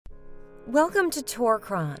Welcome to Tour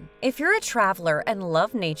Chron. If you're a traveler and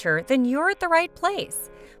love nature, then you're at the right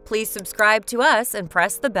place. Please subscribe to us and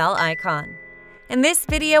press the bell icon. In this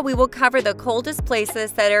video, we will cover the coldest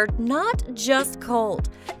places that are not just cold,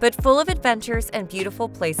 but full of adventures and beautiful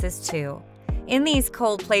places too. In these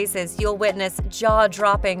cold places, you'll witness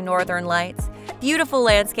jaw-dropping northern lights, beautiful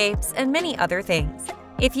landscapes, and many other things.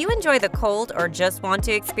 If you enjoy the cold or just want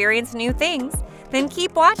to experience new things, then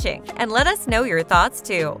keep watching and let us know your thoughts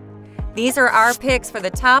too. These are our picks for the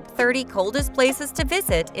top 30 coldest places to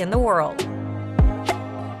visit in the world.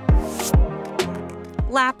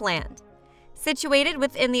 Lapland. Situated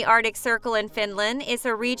within the Arctic Circle in Finland is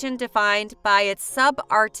a region defined by its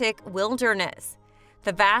subarctic wilderness.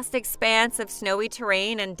 The vast expanse of snowy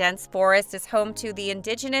terrain and dense forest is home to the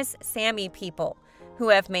indigenous Sami people, who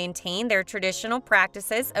have maintained their traditional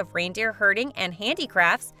practices of reindeer herding and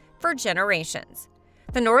handicrafts for generations.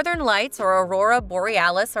 The northern lights, or aurora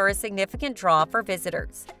borealis, are a significant draw for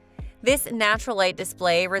visitors. This natural light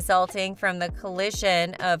display, resulting from the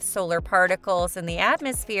collision of solar particles in the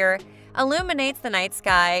atmosphere, illuminates the night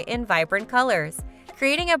sky in vibrant colors,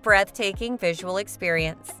 creating a breathtaking visual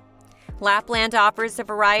experience. Lapland offers a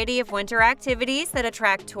variety of winter activities that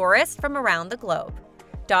attract tourists from around the globe.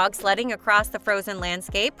 Dog sledding across the frozen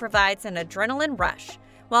landscape provides an adrenaline rush,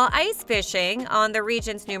 while ice fishing on the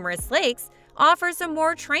region's numerous lakes offers a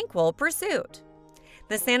more tranquil pursuit.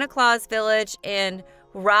 The Santa Claus Village in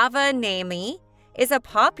Rovaniemi is a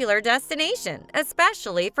popular destination,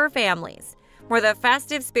 especially for families, where the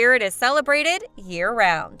festive spirit is celebrated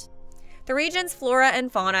year-round. The region's flora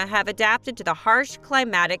and fauna have adapted to the harsh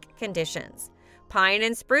climatic conditions. Pine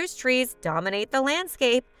and spruce trees dominate the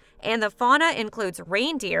landscape, and the fauna includes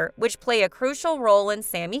reindeer, which play a crucial role in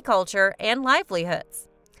Sami culture and livelihoods.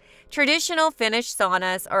 Traditional Finnish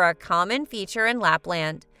saunas are a common feature in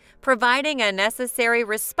Lapland, providing a necessary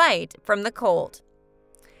respite from the cold.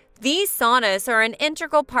 These saunas are an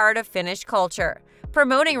integral part of Finnish culture,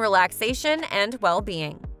 promoting relaxation and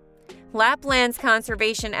well-being. Lapland's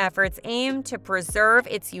conservation efforts aim to preserve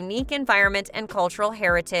its unique environment and cultural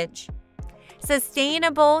heritage.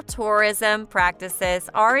 Sustainable tourism practices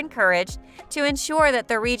are encouraged to ensure that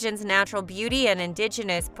the region's natural beauty and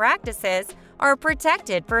indigenous practices are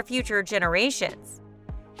protected for future generations.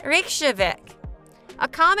 Reykjavík. A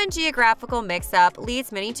common geographical mix-up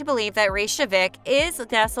leads many to believe that Reykjavík is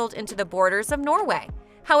nestled into the borders of Norway.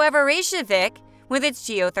 However, Reykjavík, with its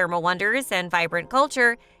geothermal wonders and vibrant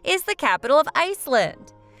culture, is the capital of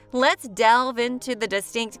Iceland. Let's delve into the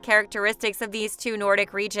distinct characteristics of these two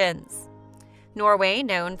Nordic regions. Norway,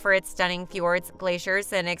 known for its stunning fjords,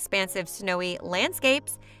 glaciers, and expansive snowy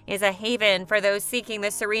landscapes, is a haven for those seeking the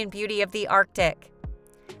serene beauty of the Arctic.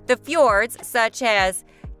 The fjords, such as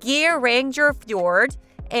Geirangerfjord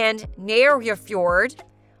and Nærøyfjord,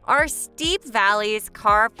 are steep valleys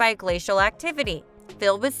carved by glacial activity,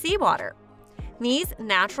 filled with seawater. These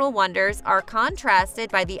natural wonders are contrasted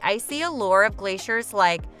by the icy allure of glaciers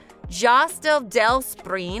like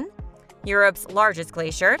Jostedalsbreen, Europe's largest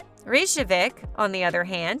glacier. Reykjavík, on the other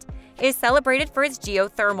hand, is celebrated for its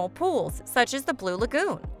geothermal pools, such as the Blue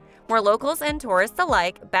Lagoon, where locals and tourists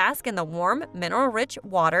alike bask in the warm, mineral-rich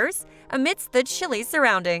waters amidst the chilly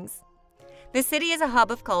surroundings. The city is a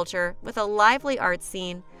hub of culture with a lively art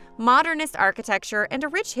scene, modernist architecture, and a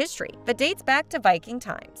rich history that dates back to Viking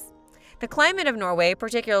times. The climate of Norway,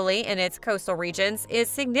 particularly in its coastal regions, is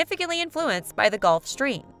significantly influenced by the Gulf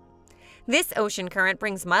Stream. This ocean current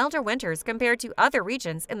brings milder winters compared to other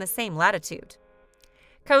regions in the same latitude.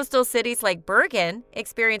 Coastal cities like Bergen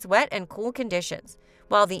experience wet and cool conditions,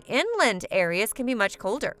 while the inland areas can be much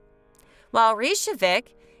colder. While Reykjavík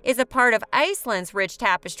is a part of Iceland's rich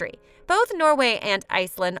tapestry, both Norway and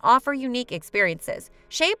Iceland offer unique experiences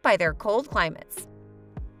shaped by their cold climates.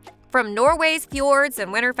 From Norway's fjords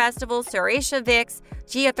and winter festivals to Reykjavík's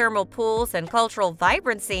geothermal pools and cultural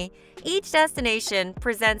vibrancy, each destination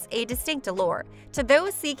presents a distinct allure to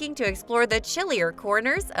those seeking to explore the chillier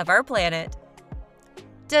corners of our planet.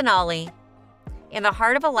 Denali. In the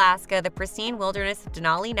heart of Alaska, the pristine wilderness of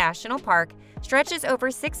Denali National Park stretches over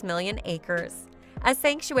 6 million acres, a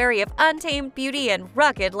sanctuary of untamed beauty and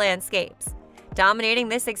rugged landscapes. Dominating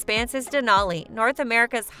this expanse is Denali, North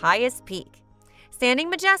America's highest peak, standing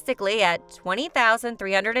majestically at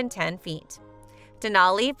 20,310 feet.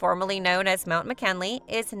 Denali, formerly known as Mount McKinley,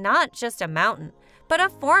 is not just a mountain, but a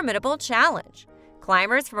formidable challenge.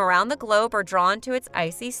 Climbers from around the globe are drawn to its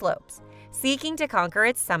icy slopes, seeking to conquer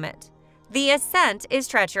its summit. The ascent is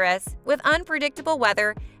treacherous, with unpredictable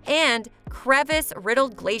weather and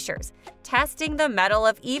crevice-riddled glaciers, testing the mettle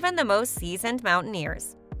of even the most seasoned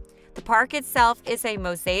mountaineers. The park itself is a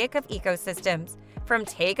mosaic of ecosystems, from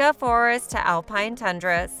taiga forests to alpine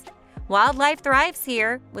tundras. Wildlife thrives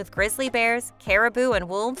here, with grizzly bears, caribou, and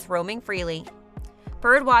wolves roaming freely.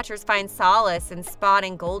 Birdwatchers find solace in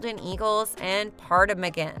spotting golden eagles and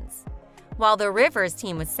ptarmigans, while the rivers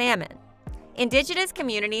teem with salmon. Indigenous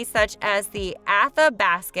communities such as the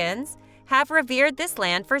Athabascans have revered this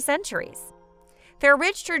land for centuries. Their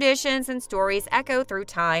rich traditions and stories echo through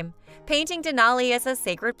time, painting Denali as a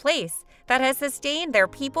sacred place that has sustained their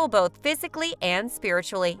people both physically and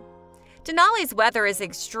spiritually. Denali's weather is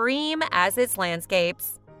extreme as its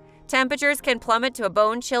landscapes. Temperatures can plummet to a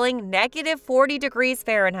bone-chilling -40 degrees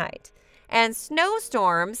Fahrenheit, and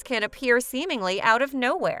snowstorms can appear seemingly out of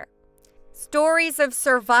nowhere. Stories of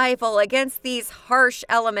survival against these harsh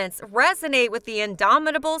elements resonate with the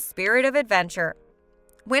indomitable spirit of adventure.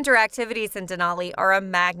 Winter activities in Denali are a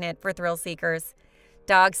magnet for thrill seekers.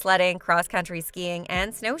 Dog sledding, cross-country skiing,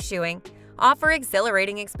 and snowshoeing offer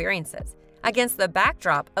exhilarating experiences against the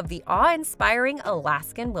backdrop of the awe-inspiring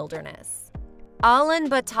Alaskan wilderness.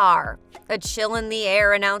 Ulaanbaatar. A chill in the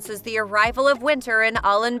air announces the arrival of winter in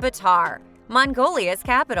Ulaanbaatar, Mongolia's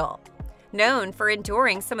capital. Known for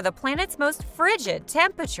enduring some of the planet's most frigid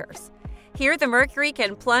temperatures. Here, the mercury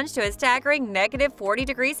can plunge to a staggering -40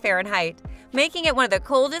 degrees Fahrenheit, making it one of the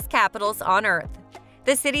coldest capitals on Earth.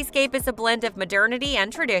 The cityscape is a blend of modernity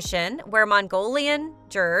and tradition, where Mongolian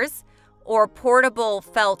jurs, or portable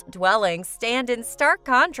felt dwellings, stand in stark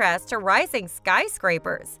contrast to rising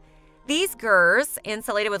skyscrapers. These gurs,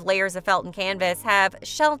 insulated with layers of felt and canvas, have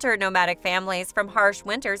sheltered nomadic families from harsh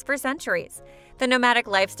winters for centuries. The nomadic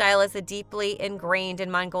lifestyle is deeply ingrained in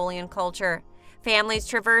Mongolian culture. Families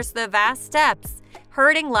traverse the vast steppes,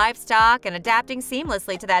 herding livestock and adapting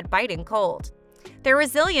seamlessly to that biting cold. Their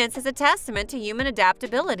resilience is a testament to human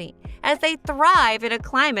adaptability, as they thrive in a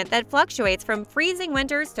climate that fluctuates from freezing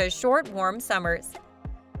winters to short, warm summers.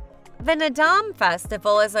 The Nadam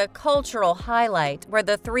Festival is a cultural highlight where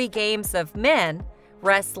the three games of men,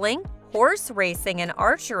 wrestling, horse racing, and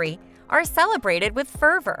archery, are celebrated with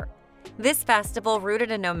fervor. This festival,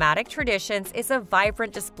 rooted in nomadic traditions, is a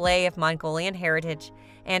vibrant display of Mongolian heritage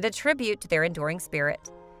and a tribute to their enduring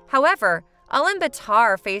spirit. However,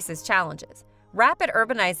 Ulaanbaatar faces challenges. Rapid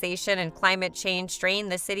urbanization and climate change strain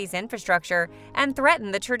the city's infrastructure and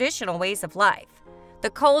threaten the traditional ways of life. The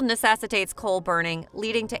cold necessitates coal burning,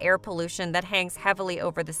 leading to air pollution that hangs heavily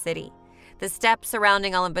over the city. The steppes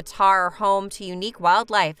surrounding Ulaanbaatar are home to unique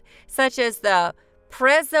wildlife, such as the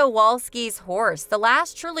Przewalski's horse, the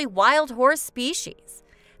last truly wild horse species.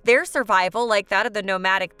 Their survival, like that of the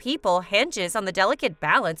nomadic people, hinges on the delicate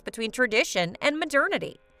balance between tradition and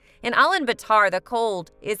modernity. In Ulaanbaatar, the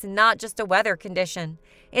cold is not just a weather condition.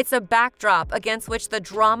 It's a backdrop against which the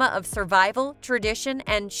drama of survival, tradition,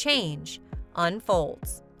 and change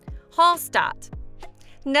unfolds. Hallstatt.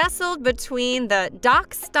 Nestled between the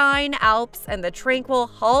Dachstein Alps and the tranquil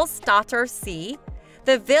Hallstatter Sea,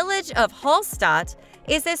 the village of Hallstatt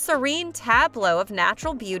is a serene tableau of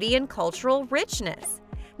natural beauty and cultural richness.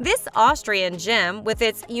 This Austrian gem, with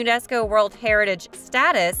its UNESCO World Heritage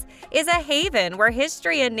status, is a haven where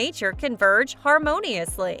history and nature converge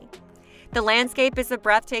harmoniously. The landscape is a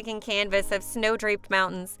breathtaking canvas of snow-draped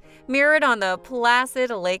mountains, mirrored on the placid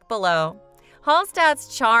lake below.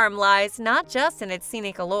 Hallstatt's charm lies not just in its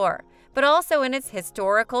scenic allure, but also in its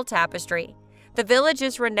historical tapestry. The village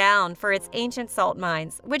is renowned for its ancient salt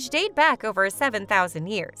mines, which date back over 7,000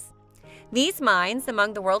 years. These mines,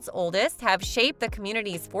 among the world's oldest, have shaped the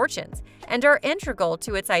community's fortunes and are integral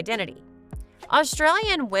to its identity.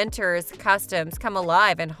 Australian winter's customs come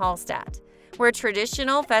alive in Hallstatt, where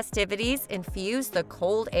traditional festivities infuse the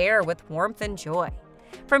cold air with warmth and joy.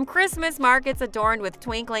 From Christmas markets adorned with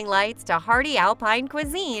twinkling lights to hearty alpine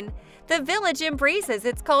cuisine, the village embraces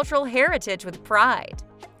its cultural heritage with pride.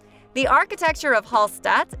 The architecture of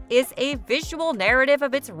Hallstatt is a visual narrative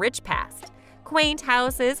of its rich past. Quaint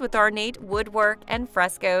houses with ornate woodwork and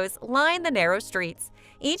frescoes line the narrow streets,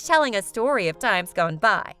 each telling a story of times gone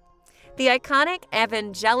by. The iconic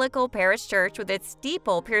evangelical parish church, with its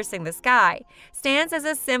steeple piercing the sky, stands as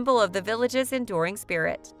a symbol of the village's enduring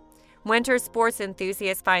spirit. Winter sports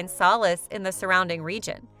enthusiasts find solace in the surrounding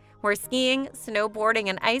region, where skiing, snowboarding,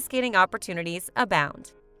 and ice skating opportunities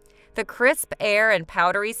abound. The crisp air and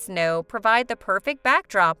powdery snow provide the perfect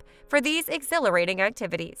backdrop for these exhilarating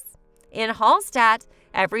activities. In Hallstatt,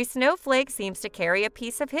 every snowflake seems to carry a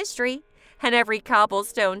piece of history, and every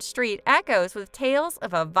cobblestone street echoes with tales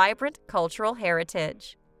of a vibrant cultural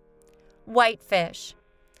heritage. Whitefish.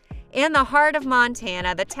 In the heart of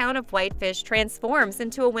Montana, the town of Whitefish transforms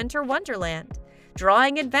into a winter wonderland,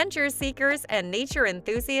 drawing adventure seekers and nature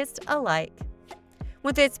enthusiasts alike.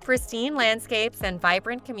 With its pristine landscapes and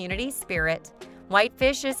vibrant community spirit,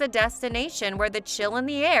 Whitefish is a destination where the chill in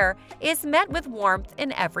the air is met with warmth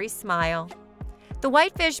in every smile. The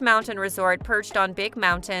Whitefish Mountain Resort, perched on Big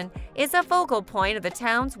Mountain, is a focal point of the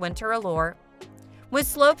town's winter allure. With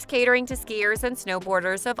slopes catering to skiers and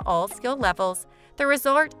snowboarders of all skill levels, the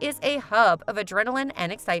resort is a hub of adrenaline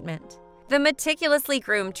and excitement. The meticulously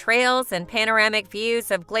groomed trails and panoramic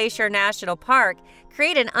views of Glacier National Park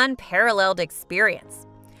create an unparalleled experience.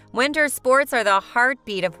 Winter sports are the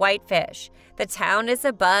heartbeat of Whitefish. The town is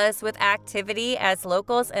abuzz with activity as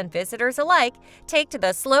locals and visitors alike take to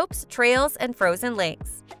the slopes, trails, and frozen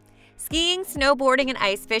lakes. Skiing, snowboarding, and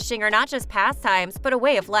ice fishing are not just pastimes, but a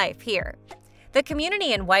way of life here. The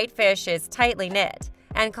community in Whitefish is tightly knit,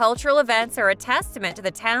 and cultural events are a testament to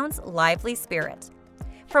the town's lively spirit.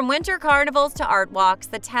 From winter carnivals to art walks,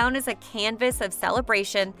 the town is a canvas of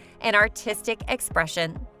celebration and artistic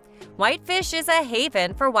expression. Whitefish is a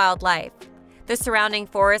haven for wildlife. The surrounding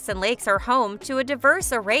forests and lakes are home to a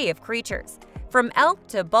diverse array of creatures, from elk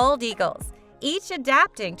to bald eagles, each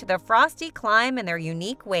adapting to the frosty climb in their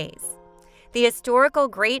unique ways. The historical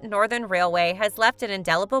Great Northern Railway has left an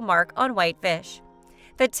indelible mark on Whitefish.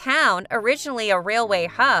 The town, originally a railway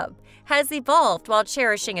hub, has evolved while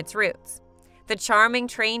cherishing its roots. The charming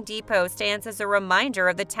train depot stands as a reminder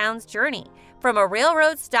of the town's journey, from a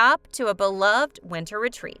railroad stop to a beloved winter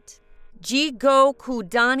retreat.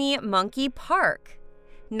 Jigokudani Monkey Park.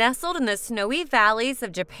 Nestled in the snowy valleys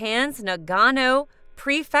of Japan's Nagano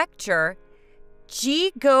Prefecture,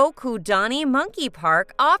 Jigokudani Monkey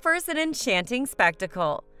Park offers an enchanting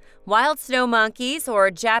spectacle. Wild snow monkeys,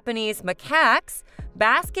 or Japanese macaques,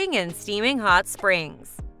 basking in steaming hot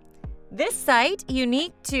springs. This site,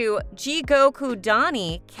 unique to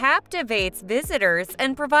Jigokudani, captivates visitors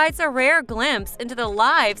and provides a rare glimpse into the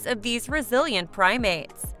lives of these resilient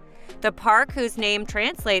primates. The park, whose name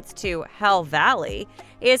translates to Hell Valley,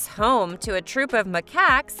 is home to a troop of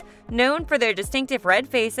macaques known for their distinctive red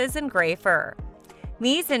faces and gray fur.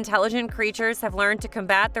 These intelligent creatures have learned to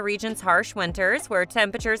combat the region's harsh winters, where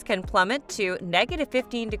temperatures can plummet to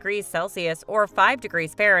 -15 degrees Celsius or 5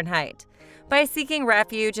 degrees Fahrenheit, by seeking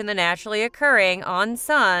refuge in the naturally occurring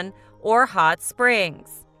onsen or hot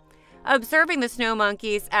springs. Observing the snow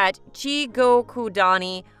monkeys at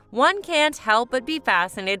Jigokudani, one can't help but be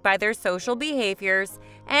fascinated by their social behaviors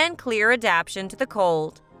and clear adaptation to the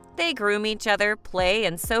cold. They groom each other, play,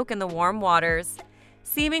 and soak in the warm waters,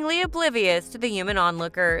 seemingly oblivious to the human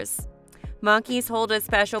onlookers. Monkeys hold a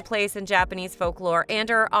special place in Japanese folklore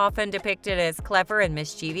and are often depicted as clever and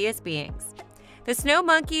mischievous beings. The snow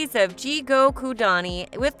monkeys of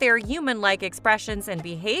Jigokudani, with their human-like expressions and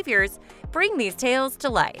behaviors, bring these tales to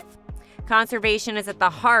life. Conservation is at the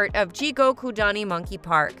heart of Jigokudani Monkey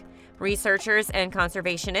Park. Researchers and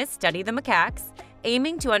conservationists study the macaques,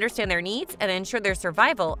 aiming to understand their needs and ensure their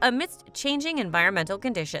survival amidst changing environmental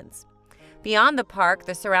conditions. Beyond the park,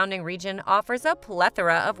 the surrounding region offers a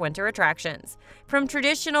plethora of winter attractions, from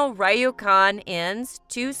traditional ryokan inns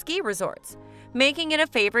to ski resorts, making it a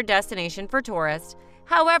favored destination for tourists.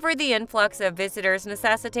 However, the influx of visitors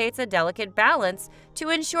necessitates a delicate balance to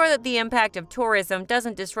ensure that the impact of tourism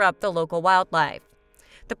doesn't disrupt the local wildlife.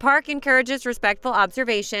 The park encourages respectful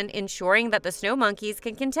observation, ensuring that the snow monkeys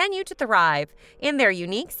can continue to thrive in their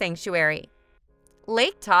unique sanctuary.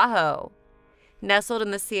 Lake Tahoe. Nestled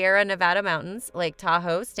in the Sierra Nevada mountains, Lake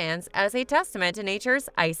Tahoe stands as a testament to nature's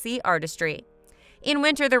icy artistry. In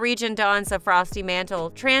winter, the region dons a frosty mantle,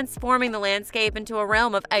 transforming the landscape into a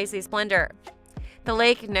realm of icy splendor. The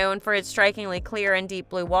lake, known for its strikingly clear and deep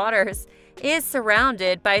blue waters, is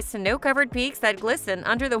surrounded by snow-covered peaks that glisten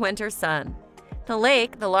under the winter sun. The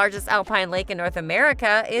lake, the largest alpine lake in North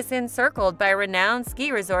America, is encircled by renowned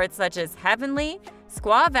ski resorts such as Heavenly,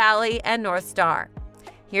 Squaw Valley, and North Star.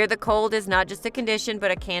 Here, the cold is not just a condition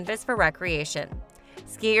but a canvas for recreation.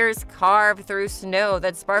 Skiers carve through snow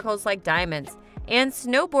that sparkles like diamonds, and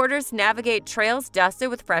snowboarders navigate trails dusted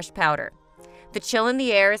with fresh powder. The chill in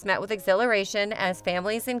the air is met with exhilaration as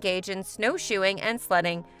families engage in snowshoeing and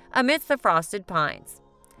sledding amidst the frosted pines.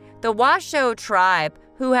 The Washoe tribe,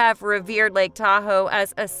 who have revered Lake Tahoe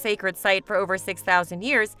as a sacred site for over 6,000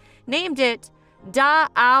 years, named it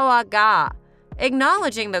Da'awaga,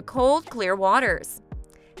 acknowledging the cold, clear waters.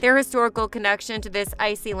 Their historical connection to this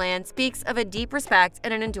icy land speaks of a deep respect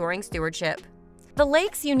and an enduring stewardship. The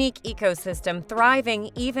lake's unique ecosystem,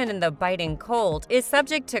 thriving even in the biting cold, is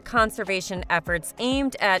subject to conservation efforts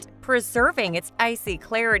aimed at preserving its icy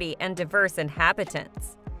clarity and diverse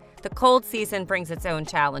inhabitants. The cold season brings its own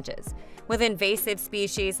challenges, with invasive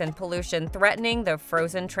species and pollution threatening the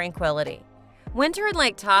frozen tranquility. Winter in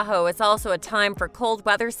Lake Tahoe is also a time for cold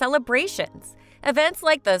weather celebrations. Events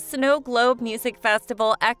like the Snow Globe Music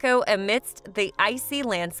Festival echo amidst the icy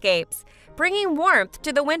landscapes, bringing warmth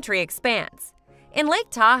to the wintry expanse. In Lake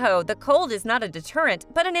Tahoe, the cold is not a deterrent,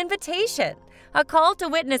 but an invitation, a call to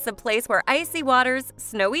witness a place where icy waters,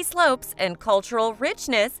 snowy slopes, and cultural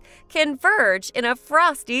richness converge in a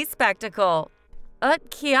frosty spectacle.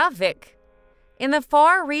 Utqiagvik. In the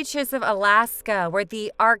far reaches of Alaska, where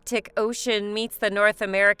the Arctic Ocean meets the North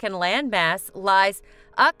American landmass, lies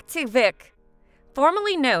Utqiagvik,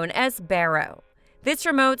 formerly known as Barrow. This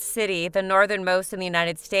remote city, the northernmost in the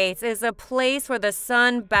United States, is a place where the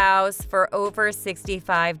sun bows for over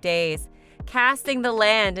 65 days, casting the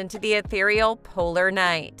land into the ethereal polar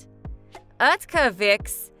night.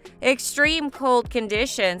 Utqiagvik's extreme cold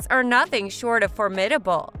conditions are nothing short of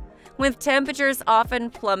formidable. With temperatures often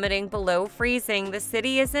plummeting below freezing, the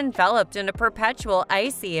city is enveloped in a perpetual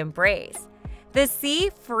icy embrace. The sea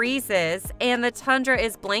freezes and the tundra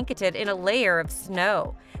is blanketed in a layer of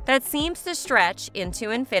snow that seems to stretch into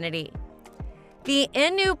infinity. The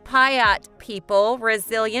Inupiat people,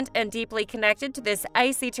 resilient and deeply connected to this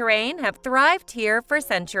icy terrain, have thrived here for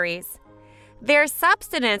centuries. Their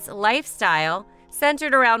subsistence lifestyle,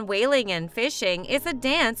 centered around whaling and fishing, is a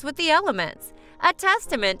dance with the elements, a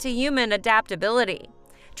testament to human adaptability.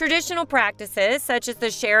 Traditional practices, such as the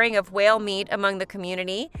sharing of whale meat among the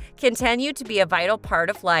community, continue to be a vital part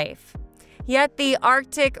of life. Yet the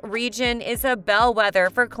Arctic region is a bellwether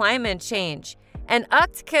for climate change, and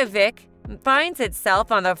Utqiagvik finds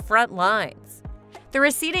itself on the front lines. The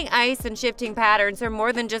receding ice and shifting patterns are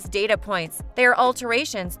more than just data points, they are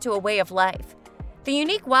alterations to a way of life. The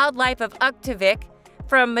unique wildlife of Utqiagvik,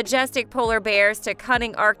 from majestic polar bears to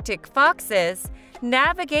cunning Arctic foxes,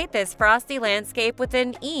 navigate this frosty landscape with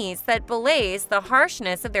an ease that belies the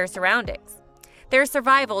harshness of their surroundings. Their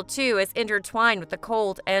survival, too, is intertwined with the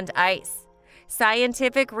cold and ice.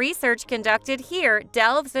 Scientific research conducted here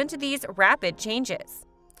delves into these rapid changes.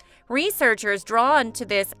 Researchers drawn to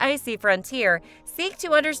this icy frontier seek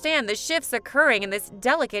to understand the shifts occurring in this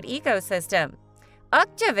delicate ecosystem.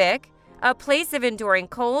 Utqiagvik, a place of enduring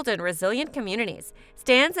cold and resilient communities,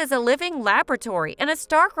 stands as a living laboratory and a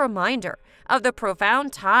stark reminder of the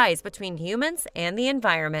profound ties between humans and the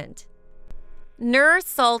environment.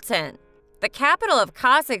 Nursultan. The capital of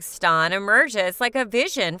Kazakhstan emerges like a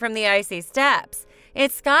vision from the icy steppes,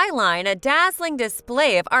 its skyline a dazzling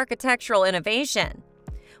display of architectural innovation.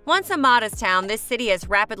 Once a modest town, this city has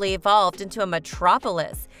rapidly evolved into a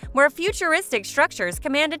metropolis, where futuristic structures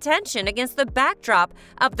command attention against the backdrop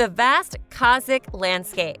of the vast Kazakh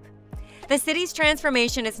landscape. The city's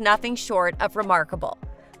transformation is nothing short of remarkable.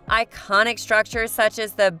 Iconic structures such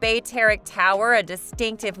as the Bayterik Tower, a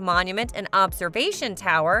distinctive monument and observation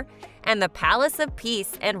tower, and the Palace of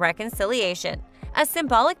Peace and Reconciliation, a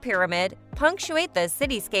symbolic pyramid, punctuate the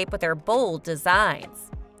cityscape with their bold designs.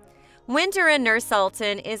 Winter in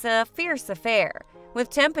Nursultan is a fierce affair, with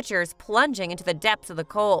temperatures plunging into the depths of the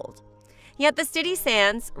cold. Yet the city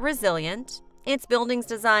stands resilient, its buildings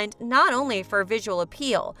designed not only for visual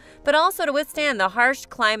appeal, but also to withstand the harsh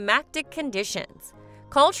climatic conditions.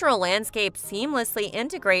 Cultural landscapes seamlessly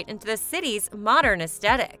integrate into the city's modern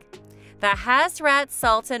aesthetic. The Hazrat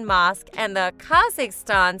Sultan Mosque and the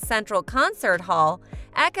Kazakhstan Central Concert Hall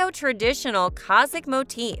echo traditional Kazakh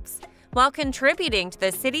motifs, while contributing to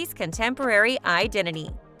the city's contemporary identity.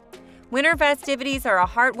 Winter festivities are a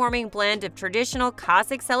heartwarming blend of traditional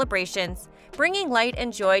Kazakh celebrations, bringing light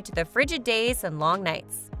and joy to the frigid days and long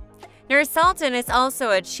nights. Nursultan is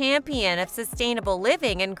also a champion of sustainable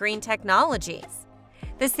living and green technologies.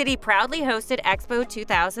 The city proudly hosted Expo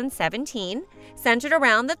 2017, centered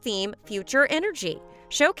around the theme Future Energy,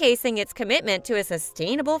 showcasing its commitment to a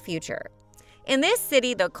sustainable future. In this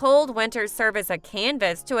city, the cold winters serve as a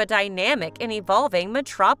canvas to a dynamic and evolving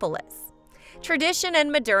metropolis. Tradition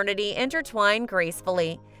and modernity intertwine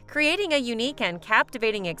gracefully, creating a unique and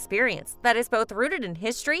captivating experience that is both rooted in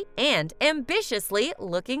history and ambitiously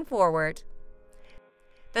looking forward.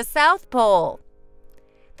 The South Pole.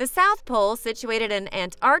 The South Pole, situated in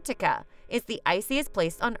Antarctica, is the iciest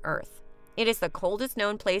place on Earth. It is the coldest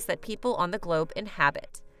known place that people on the globe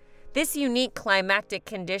inhabit. This unique climatic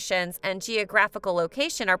conditions and geographical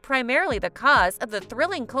location are primarily the cause of the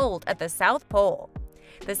thrilling cold at the South Pole.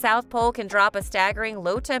 The South Pole can drop a staggering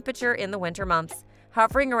low temperature in the winter months,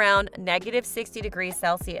 hovering around -60 degrees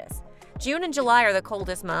Celsius. June and July are the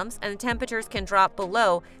coldest months, and temperatures can drop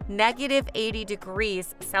below -80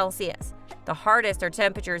 degrees Celsius. The hardest are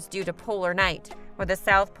temperatures due to polar night, where the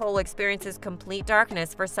South Pole experiences complete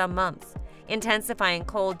darkness for some months, intensifying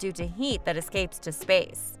cold due to heat that escapes to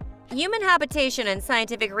space. Human habitation and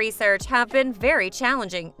scientific research have been very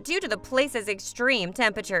challenging due to the place's extreme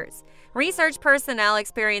temperatures. Research personnel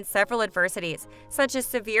experience several adversities, such as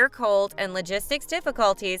severe cold and logistics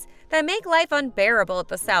difficulties that make life unbearable at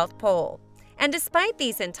the South Pole. And despite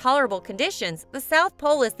these intolerable conditions, the South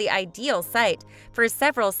Pole is the ideal site for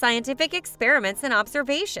several scientific experiments and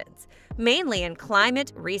observations, mainly in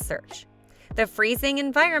climate research. The freezing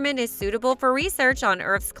environment is suitable for research on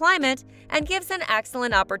Earth's climate and gives an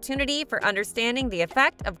excellent opportunity for understanding the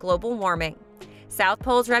effect of global warming. South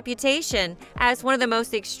Pole's reputation as one of the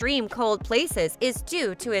most extreme cold places is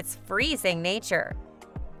due to its freezing nature.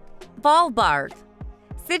 Svalbard.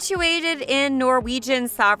 Situated in Norwegian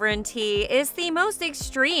sovereignty, is the most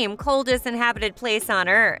extreme, coldest inhabited place on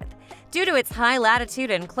Earth. Due to its high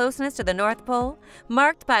latitude and closeness to the North Pole,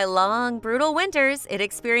 marked by long, brutal winters, it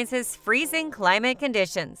experiences freezing climate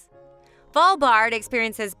conditions. Svalbard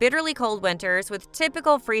experiences bitterly cold winters with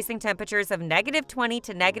typical freezing temperatures of -20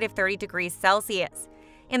 to -30 degrees Celsius.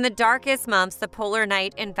 In the darkest months, the polar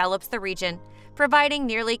night envelops the region, providing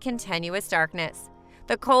nearly continuous darkness.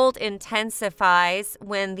 The cold intensifies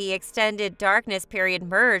when the extended darkness period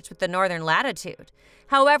merges with the northern latitude.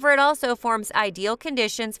 However, it also forms ideal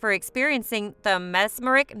conditions for experiencing the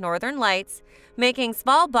mesmeric northern lights, making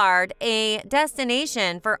Svalbard a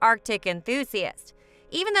destination for Arctic enthusiasts.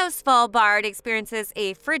 Even though Svalbard experiences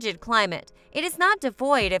a frigid climate, it is not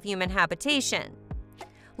devoid of human habitation.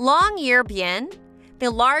 Longyearbyen,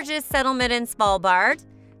 the largest settlement in Svalbard,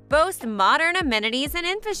 boasts modern amenities and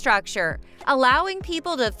infrastructure, allowing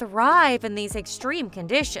people to thrive in these extreme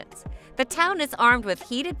conditions. The town is armed with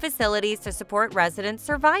heated facilities to support residents'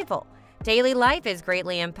 survival. Daily life is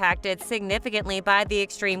greatly impacted significantly by the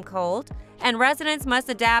extreme cold, and residents must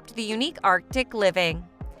adapt to the unique Arctic living.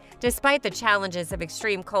 Despite the challenges of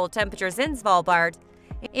extreme cold temperatures in Svalbard,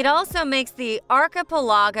 it also makes the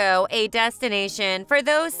archipelago a destination for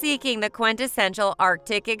those seeking the quintessential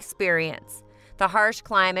Arctic experience. The harsh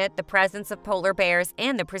climate, the presence of polar bears,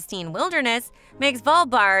 and the pristine wilderness makes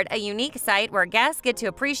Svalbard a unique site where guests get to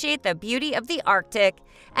appreciate the beauty of the Arctic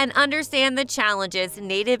and understand the challenges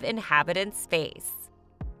native inhabitants face.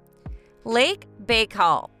 Lake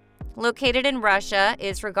Baikal, located in Russia,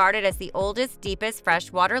 is regarded as the oldest, deepest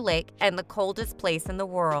freshwater lake and the coldest place in the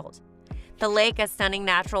world. The lake, a stunning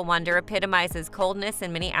natural wonder, epitomizes coldness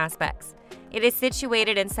in many aspects. It is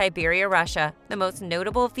situated in Siberia, Russia. The most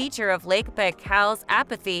notable feature of Lake Baikal's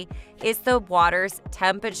apathy is the water's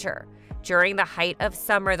temperature. During the height of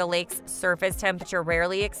summer, the lake's surface temperature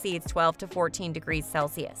rarely exceeds 12 to 14 degrees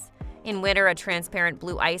Celsius. In winter, a transparent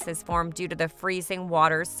blue ice is formed due to the freezing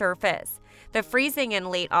water's surface. The freezing in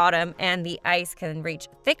late autumn and the ice can reach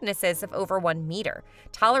thicknesses of over 1 meter,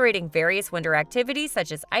 tolerating various winter activities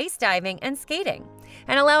such as ice diving and skating,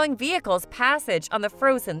 and allowing vehicles passage on the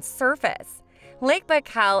frozen surface. Lake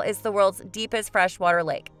Baikal is the world's deepest freshwater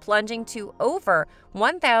lake, plunging to over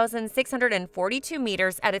 1,642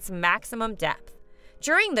 meters at its maximum depth.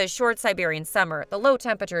 During the short Siberian summer, the low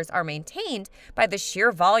temperatures are maintained by the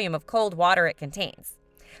sheer volume of cold water it contains.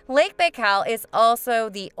 Lake Baikal is also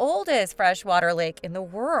the oldest freshwater lake in the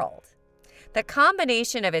world. The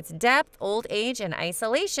combination of its depth, old age, and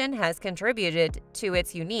isolation has contributed to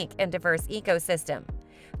its unique and diverse ecosystem.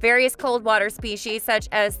 Various cold water species, such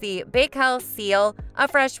as the Baikal seal, a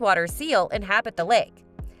freshwater seal, inhabit the lake.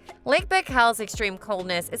 Lake Baikal's extreme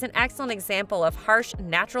coldness is an excellent example of harsh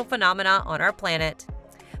natural phenomena on our planet.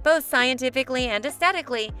 Both scientifically and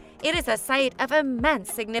aesthetically, it is a site of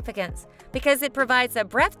immense significance because it provides a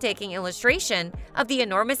breathtaking illustration of the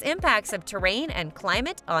enormous impacts of terrain and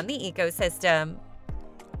climate on the ecosystem.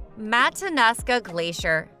 Matanuska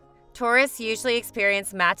Glacier. Tourists usually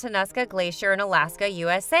experience Matanuska Glacier in Alaska,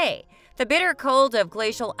 USA. The bitter cold of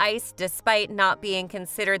glacial ice despite not being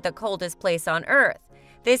considered the coldest place on Earth.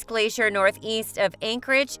 This glacier northeast of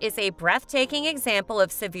Anchorage is a breathtaking example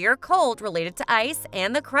of severe cold related to ice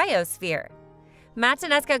and the cryosphere.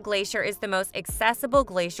 Matanuska Glacier is the most accessible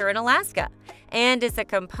glacier in Alaska and is a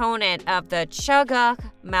component of the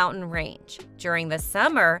Chugach mountain range. During the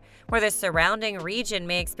summer, where the surrounding region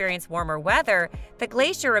may experience warmer weather, the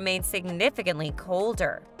glacier remains significantly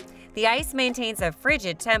colder. The ice maintains a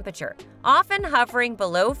frigid temperature, often hovering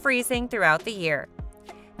below freezing throughout the year.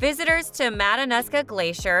 Visitors to Matanuska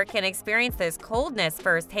Glacier can experience this coldness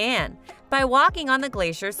firsthand by walking on the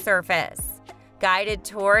glacier's surface. Guided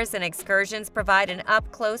tours and excursions provide an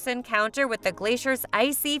up-close encounter with the glacier's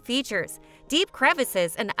icy features, deep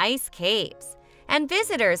crevices, and ice caves. And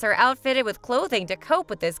visitors are outfitted with clothing to cope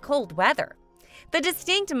with this cold weather. The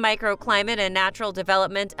distinct microclimate and natural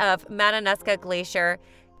development of Matanuska Glacier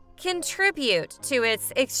contribute to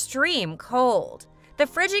its extreme cold. The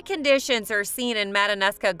frigid conditions are seen in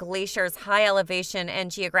Matanuska Glacier's high elevation and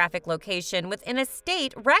geographic location within a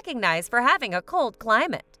state recognized for having a cold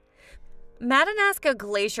climate. Matanuska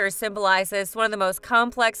Glacier symbolizes one of the most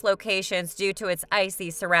complex locations due to its icy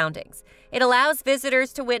surroundings. It allows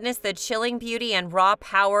visitors to witness the chilling beauty and raw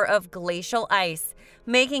power of glacial ice,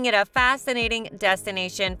 making it a fascinating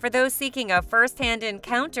destination for those seeking a first-hand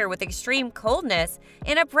encounter with extreme coldness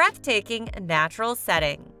in a breathtaking natural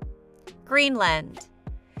setting. Greenland.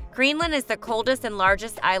 Greenland is the coldest and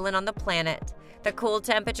largest island on the planet. The cool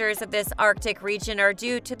temperatures of this Arctic region are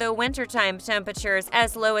due to the wintertime temperatures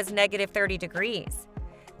as low as -30 degrees.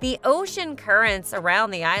 The ocean currents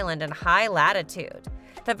around the island in high latitude.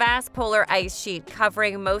 The vast polar ice sheet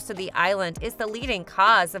covering most of the island is the leading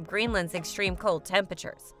cause of Greenland's extreme cold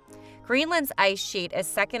temperatures. Greenland's ice sheet is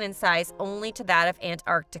second in size only to that of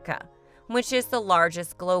Antarctica, which is the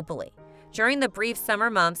largest globally. During the brief summer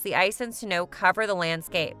months, the ice and snow cover the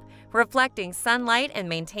landscape, reflecting sunlight and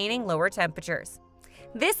maintaining lower temperatures.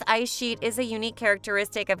 This ice sheet is a unique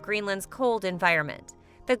characteristic of Greenland's cold environment.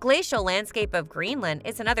 The glacial landscape of Greenland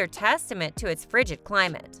is another testament to its frigid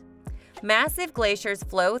climate. Massive glaciers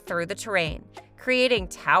flow through the terrain, creating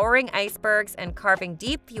towering icebergs and carving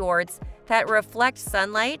deep fjords that reflect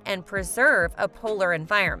sunlight and preserve a polar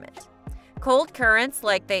environment. Cold currents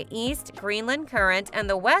like the East Greenland Current and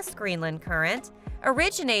the West Greenland Current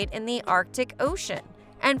originate in the Arctic Ocean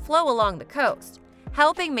and flow along the coast,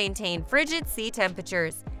 helping maintain frigid sea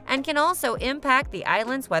temperatures and can also impact the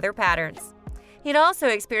island's weather patterns. It also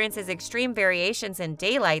experiences extreme variations in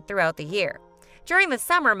daylight throughout the year. During the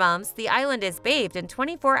summer months, the island is bathed in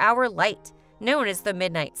 24-hour light, known as the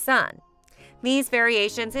midnight sun. These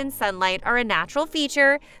variations in sunlight are a natural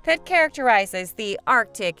feature that characterizes the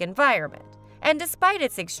Arctic environment. And despite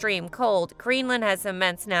its extreme cold, Greenland has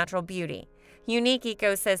immense natural beauty, unique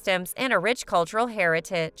ecosystems, and a rich cultural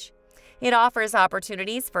heritage. It offers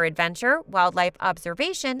opportunities for adventure, wildlife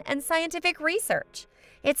observation, and scientific research.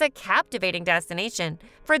 It's a captivating destination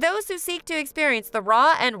for those who seek to experience the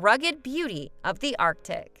raw and rugged beauty of the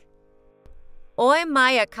Arctic.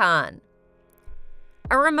 Oymyakon.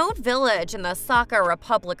 A remote village in the Sakha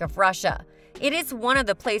Republic of Russia. It is one of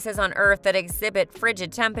the places on Earth that exhibit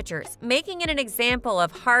frigid temperatures, making it an example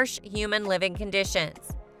of harsh human living conditions.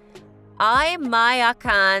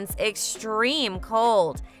 Oymyakon's extreme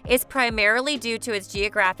cold is primarily due to its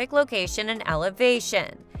geographic location and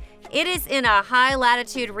elevation. It is in a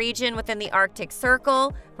high-latitude region within the Arctic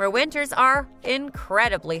Circle, where winters are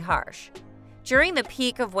incredibly harsh. During the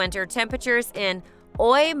peak of winter, temperatures in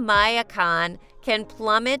Oymyakon can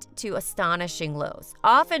plummet to astonishing lows,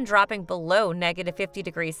 often dropping below -50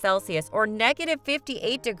 degrees Celsius or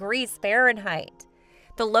 -58 degrees Fahrenheit.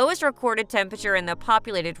 The lowest recorded temperature in the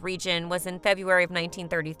populated region was in February of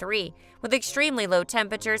 1933, with extremely low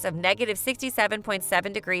temperatures of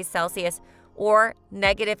 -67.7 degrees Celsius or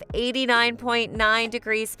 -89.9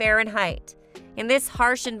 degrees Fahrenheit. In this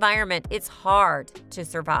harsh environment, it's hard to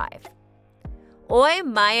survive.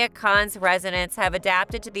 Oymyakon's residents have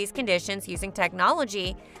adapted to these conditions using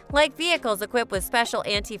technology like vehicles equipped with special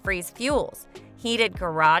antifreeze fuels, heated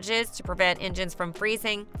garages to prevent engines from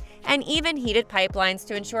freezing, and even heated pipelines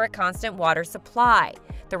to ensure a constant water supply.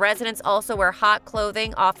 The residents also wear hot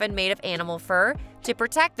clothing, often made of animal fur, to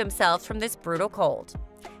protect themselves from this brutal cold.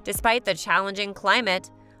 Despite the challenging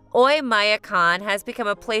climate, Oymyakon has become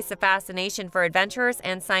a place of fascination for adventurers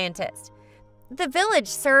and scientists. The village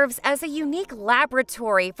serves as a unique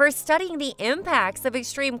laboratory for studying the impacts of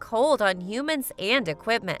extreme cold on humans and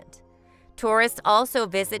equipment. Tourists also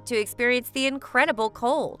visit to experience the incredible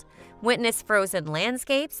cold, witness frozen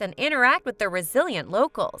landscapes, and interact with the resilient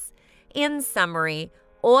locals. In summary,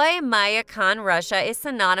 Oymyakon, Russia is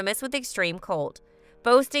synonymous with extreme cold,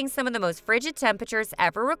 boasting some of the most frigid temperatures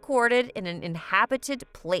ever recorded in an inhabited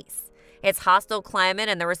place. Its hostile climate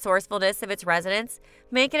and the resourcefulness of its residents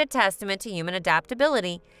make it a testament to human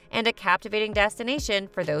adaptability and a captivating destination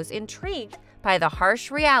for those intrigued by the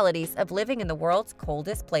harsh realities of living in the world's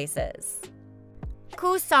coldest places.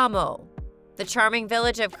 Kuusamo. The charming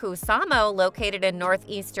village of Kuusamo, located in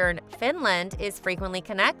northeastern Finland, is frequently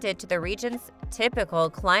connected to the region's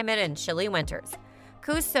typical climate and chilly winters.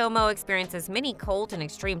 Kuusamo experiences many cold and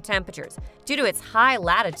extreme temperatures due to its high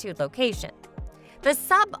latitude location. The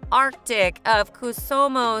subarctic of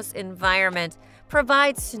Kuusamo's environment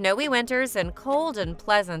provides snowy winters and cold and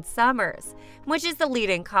pleasant summers, which is the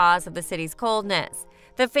leading cause of the city's coldness.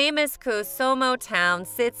 The famous Kuusamo town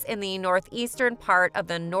sits in the northeastern part of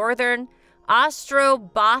the northern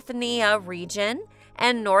Ostrobothnia region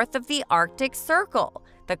and north of the Arctic Circle.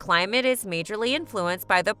 The climate is majorly influenced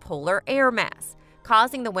by the polar air mass,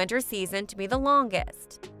 causing the winter season to be the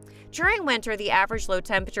longest. During winter, the average low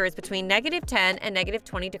temperature is between -10 and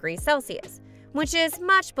 -20 degrees Celsius, which is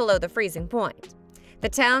much below the freezing point. The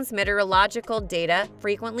town's meteorological data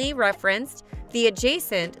frequently referenced the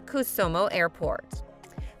adjacent Kuusamo airport.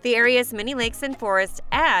 The area's many lakes and forests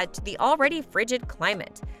add to the already frigid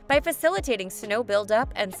climate by facilitating snow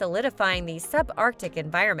buildup and solidifying the subarctic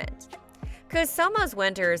environment. Kuusamo's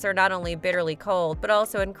winters are not only bitterly cold, but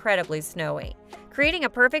also incredibly snowy, creating a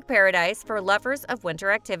perfect paradise for lovers of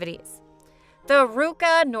winter activities. The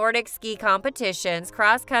Ruka Nordic ski competitions,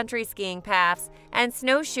 cross-country skiing paths, and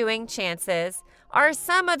snowshoeing chances are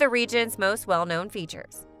some of the region's most well-known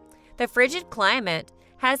features. The frigid climate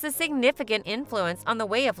has a significant influence on the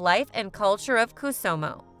way of life and culture of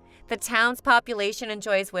Kuusamo. The town's population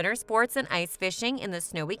enjoys winter sports and ice fishing in the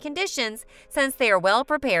snowy conditions since they are well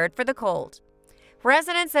prepared for the cold.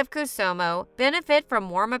 Residents of Kuusamo benefit from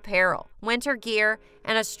warm apparel, winter gear,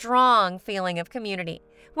 and a strong feeling of community,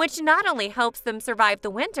 which not only helps them survive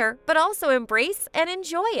the winter, but also embrace and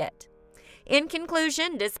enjoy it. In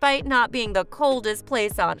conclusion, despite not being the coldest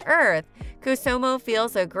place on Earth, Kuusamo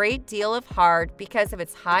feels a great deal of heart because of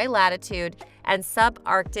its high latitude and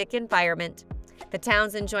subarctic environment. The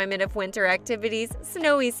town's enjoyment of winter activities,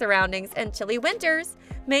 snowy surroundings, and chilly winters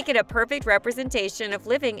make it a perfect representation of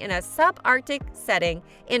living in a subarctic setting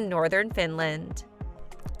in northern Finland.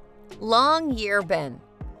 Longyearbyen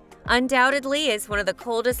undoubtedly is one of the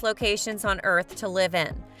coldest locations on Earth to live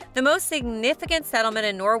in. The most significant settlement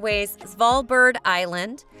in Norway's Svalbard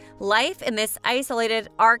Island, life in this isolated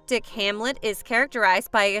Arctic hamlet is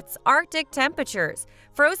characterized by its Arctic temperatures,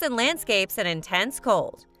 frozen landscapes, and intense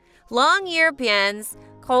cold. Longyearbyen's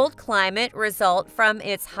cold climate result from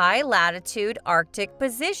its high latitude Arctic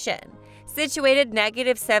position. Situated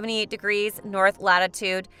 -78 degrees north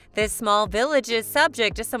latitude, this small village is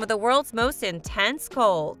subject to some of the world's most intense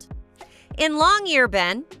cold. In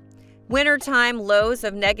Longyearbyen, wintertime lows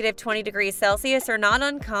of -20 degrees Celsius are not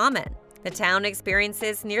uncommon. The town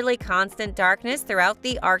experiences nearly constant darkness throughout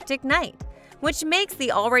the Arctic night, which makes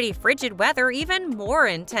the already frigid weather even more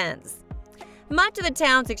intense. Much of the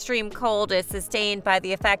town's extreme cold is sustained by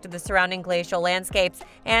the effect of the surrounding glacial landscapes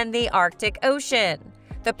and the Arctic Ocean.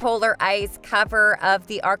 The polar ice cover of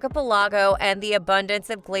the archipelago and the abundance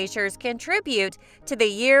of glaciers contribute to the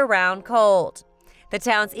year-round cold. The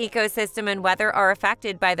town's ecosystem and weather are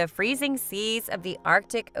affected by the freezing seas of the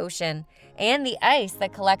Arctic Ocean and the ice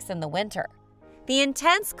that collects in the winter. The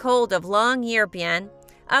intense cold of Longyearbyen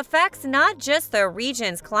affects not just the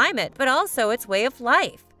region's climate, but also its way of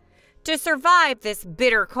life. To survive this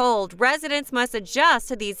bitter cold, residents must adjust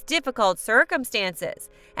to these difficult circumstances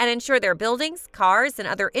and ensure their buildings, cars, and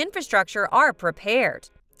other infrastructure are prepared.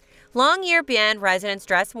 Longyearbyen residents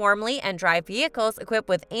dress warmly and drive vehicles equipped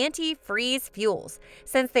with anti-freeze fuels,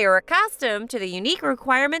 since they are accustomed to the unique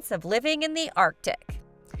requirements of living in the Arctic.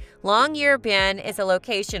 Longyearbyen is a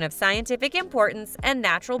location of scientific importance and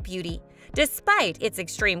natural beauty, despite its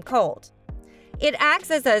extreme cold. It acts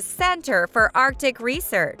as a center for Arctic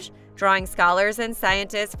research, drawing scholars and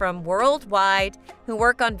scientists from worldwide who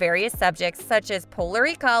work on various subjects such as polar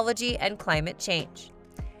ecology and climate change.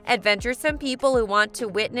 Adventuresome people who want to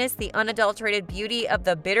witness the unadulterated beauty of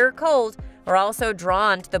the bitter cold are also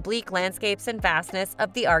drawn to the bleak landscapes and vastness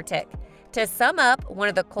of the Arctic. To sum up, one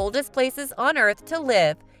of the coldest places on Earth to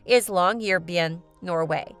live is Longyearbyen,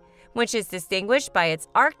 Norway, which is distinguished by its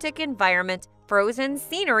Arctic environment, frozen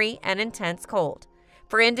scenery, and intense cold.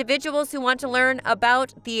 For individuals who want to learn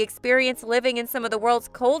about the experience living in some of the world's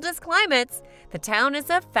coldest climates, the town is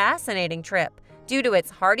a fascinating trip due to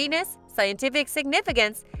its hardiness, scientific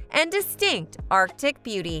significance, and distinct Arctic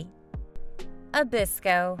beauty.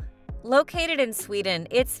 Abisko. Located in Sweden,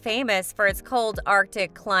 it's famous for its cold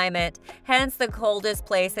Arctic climate, hence the coldest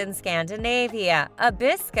place in Scandinavia.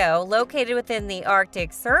 Abisko, located within the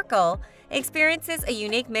Arctic Circle, experiences a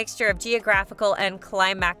unique mixture of geographical and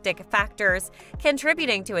climatic factors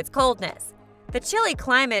contributing to its coldness. The chilly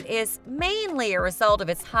climate is mainly a result of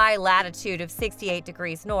its high latitude of 68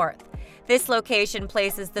 degrees north. This location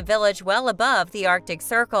places the village well above the Arctic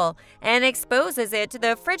Circle and exposes it to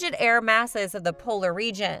the frigid air masses of the polar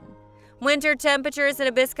region. Winter temperatures in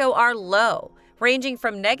Abisko are low, ranging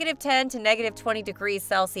from -10 to -20 degrees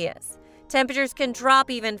Celsius. Temperatures can drop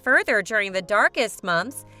even further during the darkest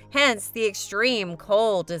months, hence the extreme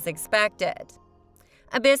cold is expected.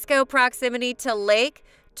 Abisko proximity to Lake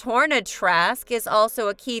Tornatrask is also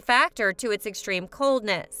a key factor to its extreme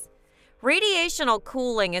coldness. Radiational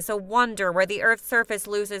cooling is a wonder where the Earth's surface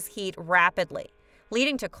loses heat rapidly,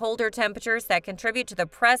 leading to colder temperatures that contribute to the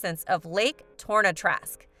presence of Lake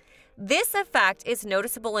Tornatrask. This effect is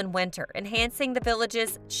noticeable in winter, enhancing the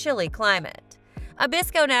village's chilly climate.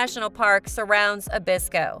 Abisko National Park surrounds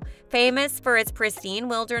Abisko, famous for its pristine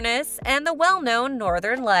wilderness and the well-known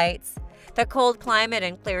northern lights. The cold climate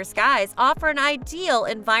and clear skies offer an ideal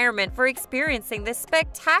environment for experiencing this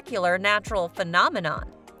spectacular natural phenomenon.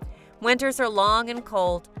 Winters are long and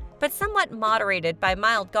cold, but somewhat moderated by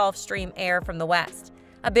mild Gulf Stream air from the west.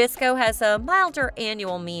 Abisko has a milder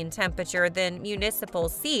annual mean temperature than municipal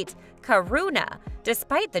seat Kiruna,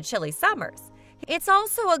 despite the chilly summers. It's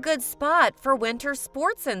also a good spot for winter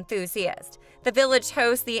sports enthusiasts. The village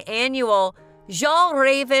hosts the annual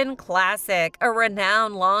Fjallraven Classic, a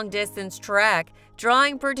renowned long-distance trek,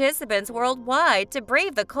 drawing participants worldwide to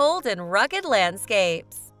brave the cold and rugged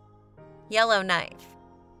landscapes. Yellowknife.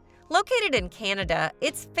 Located in Canada,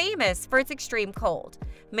 it's famous for its extreme cold,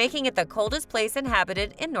 making it the coldest place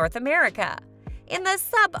inhabited in North America. In the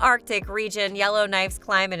subarctic region, Yellowknife's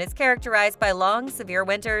climate is characterized by long, severe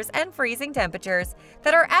winters and freezing temperatures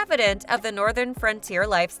that are evident of the northern frontier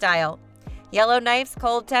lifestyle. Yellowknife's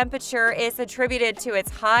cold temperature is attributed to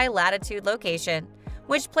its high latitude location,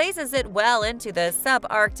 which places it well into the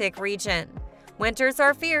subarctic region. Winters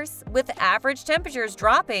are fierce, with average temperatures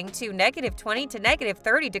dropping to -20 to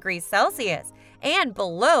 -30 degrees Celsius and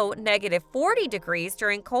below -40 degrees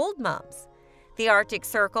during cold months. The Arctic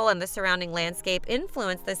Circle and the surrounding landscape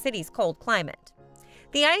influence the city's cold climate.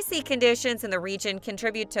 The icy conditions in the region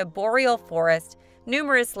contribute to boreal forest,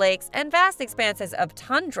 numerous lakes, and vast expanses of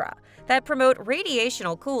tundra that promote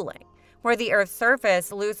radiational cooling, where the Earth's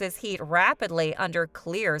surface loses heat rapidly under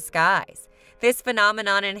clear skies. This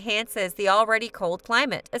phenomenon enhances the already cold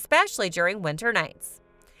climate, especially during winter nights.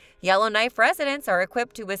 Yellowknife residents are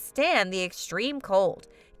equipped to withstand the extreme cold,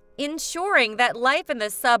 ensuring that life in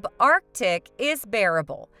the subarctic is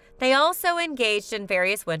bearable. They also engaged in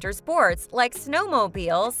various winter sports like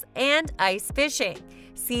snowmobiles and ice fishing,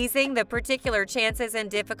 seizing the particular chances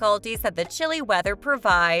and difficulties that the chilly weather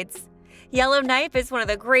provides. Yellowknife is one of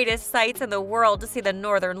the greatest sights in the world to see the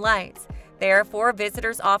northern lights. Therefore,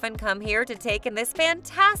 visitors often come here to take in this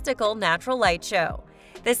fantastical natural light show.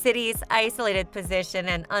 The city's isolated position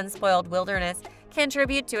and unspoiled wilderness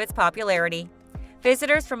contribute to its popularity.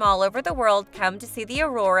 Visitors from all over the world come to see the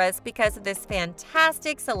auroras because of this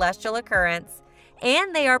fantastic celestial occurrence,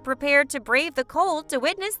 and they are prepared to brave the cold to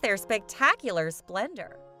witness their spectacular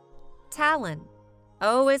splendor. Tallinn.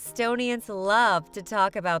 Oh, Estonians love to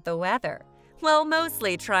talk about the weather. Well,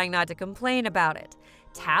 mostly trying not to complain about it.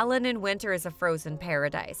 Tallinn in winter is a frozen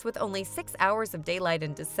paradise with only 6 hours of daylight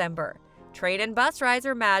in December. Train and bus rides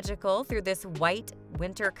are magical through this white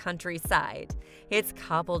winter countryside. Its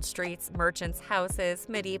cobbled streets, merchants' houses,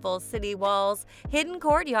 medieval city walls, hidden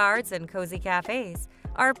courtyards, and cozy cafes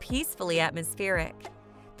are peacefully atmospheric.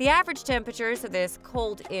 The average temperatures of this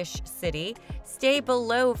cold-ish city stay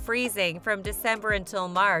below freezing from December until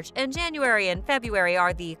March, and January and February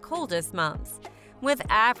are the coldest months, with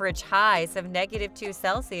average highs of -2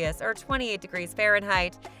 Celsius or 28 degrees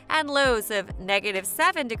Fahrenheit and lows of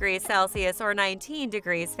 -7 degrees Celsius or 19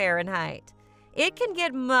 degrees Fahrenheit. It can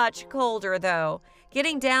get much colder though,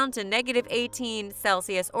 getting down to -18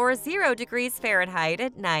 Celsius or 0 degrees Fahrenheit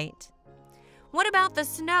at night. What about the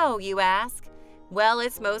snow, you ask? Well,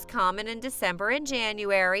 it's most common in December and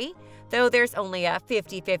January, though there's only a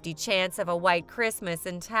 50-50 chance of a white Christmas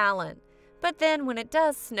in Tallinn. But then when it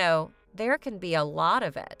does snow, there can be a lot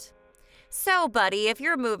of it. So, buddy, if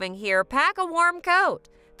you're moving here, pack a warm coat,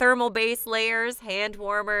 thermal base layers, hand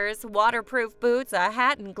warmers, waterproof boots, a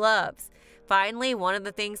hat, and gloves. Finally, one of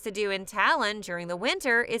the things to do in Tallinn during the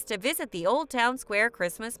winter is to visit the Old Town Square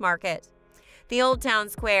Christmas Market. The Old Town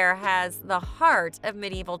Square has the heart of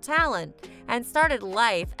medieval Tallinn and started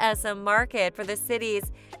life as a market for the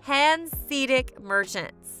city's Hasidic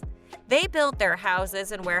merchants. They built their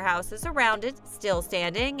houses and warehouses around it, still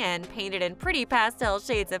standing and painted in pretty pastel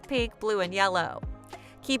shades of pink, blue, and yellow.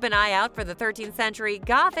 Keep an eye out for the 13th century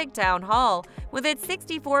Gothic town hall with its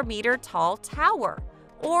 64-meter tall tower,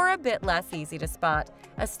 or a bit less easy to spot,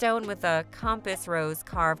 a stone with a compass rose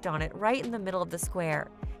carved on it right in the middle of the square,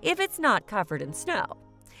 if it's not covered in snow.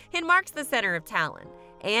 It marks the center of Tallinn,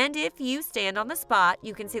 and if you stand on the spot,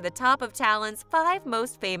 you can see the top of Tallinn's 5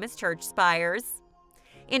 most famous church spires.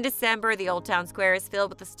 In December, the Old Town Square is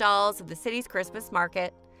filled with the stalls of the city's Christmas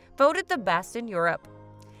market, voted the best in Europe.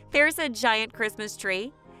 There's a giant Christmas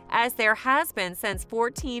tree, as there has been since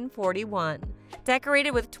 1441,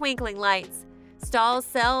 decorated with twinkling lights. Stalls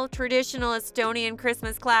sell traditional Estonian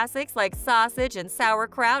Christmas classics like sausage and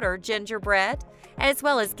sauerkraut or gingerbread, as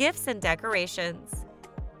well as gifts and decorations.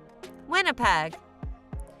 Winnipeg.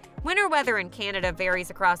 Winter weather in Canada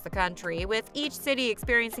varies across the country, with each city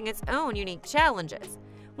experiencing its own unique challenges.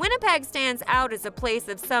 Winnipeg stands out as a place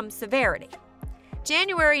of some severity.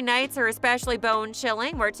 January nights are especially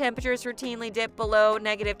bone-chilling, where temperatures routinely dip below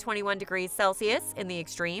 -21 degrees Celsius in the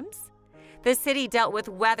extremes. The city dealt with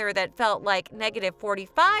weather that felt like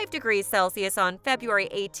 -45 degrees Celsius on February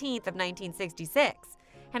 18th of 1966,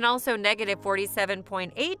 and also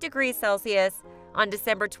 -47.8 degrees Celsius on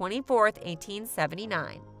December 24th,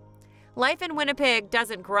 1879. Life in Winnipeg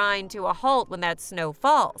doesn't grind to a halt when that snow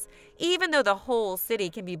falls, even though the whole city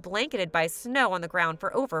can be blanketed by snow on the ground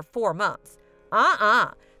for over 4 months.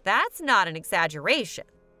 That's not an exaggeration.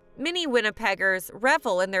 Many Winnipeggers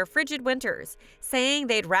revel in their frigid winters, saying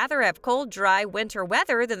they'd rather have cold, dry winter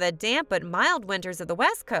weather than the damp but mild winters of the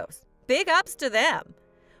West Coast. Big ups to them.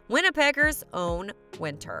 Winnipeggers own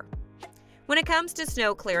winter. When it comes to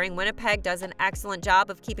snow clearing, Winnipeg does an excellent job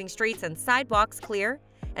of keeping streets and sidewalks clear,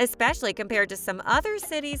 especially compared to some other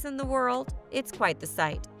cities in the world. It's quite the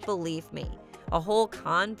sight, believe me. A whole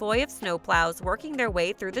convoy of snowplows working their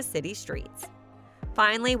way through the city streets.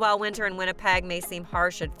 Finally, while winter in Winnipeg may seem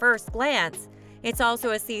harsh at first glance, it's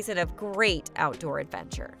also a season of great outdoor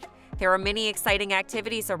adventure. There are many exciting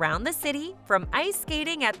activities around the city, from ice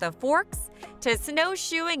skating at the Forks to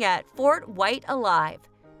snowshoeing at Fort White Alive.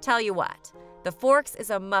 Tell you what, the Forks is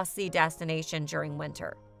a must-see destination during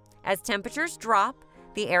winter. As temperatures drop,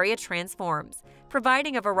 the area transforms,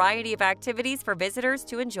 providing a variety of activities for visitors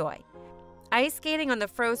to enjoy. Ice skating on the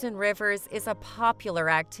frozen rivers is a popular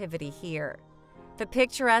activity here. The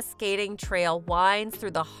picturesque skating trail winds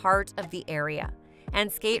through the heart of the area,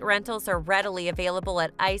 and skate rentals are readily available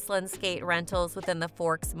at Iceland Skate Rentals within the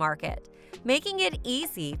Forks market, making it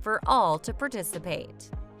easy for all to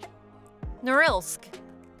participate. Norilsk.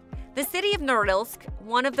 The city of Norilsk,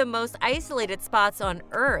 one of the most isolated spots on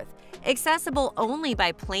Earth, accessible only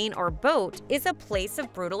by plane or boat, is a place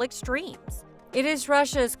of brutal extremes. It is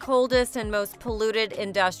Russia's coldest and most polluted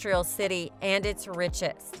industrial city, and its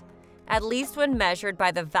richest, at least when measured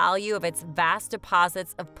by the value of its vast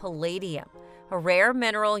deposits of palladium, a rare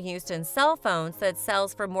mineral used in cell phones that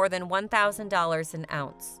sells for more than $1,000 an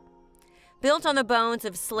ounce. Built on the bones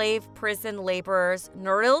of slave prison laborers,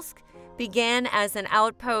 Norilsk began as an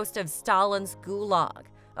outpost of Stalin's Gulag,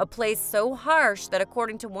 a place so harsh that,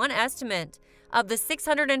 according to one estimate, of the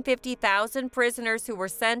 650,000 prisoners who were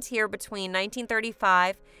sent here between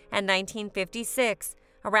 1935 and 1956,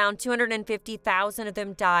 around 250,000 of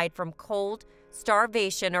them died from cold,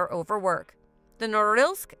 starvation, or overwork. The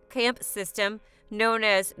Norilsk camp system, known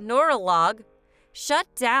as Norilsk, shut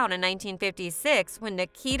down in 1956 when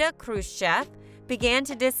Nikita Khrushchev began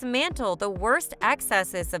to dismantle the worst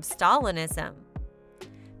excesses of Stalinism.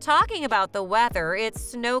 Talking about the weather,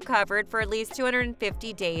 it's snow-covered for at least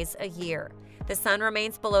 250 days a year. The sun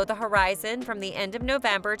remains below the horizon from the end of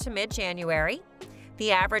November to mid-January.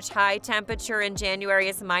 The average high temperature in January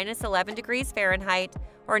is -11 degrees Fahrenheit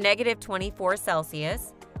or -24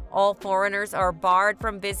 Celsius. All foreigners are barred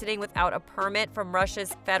from visiting without a permit from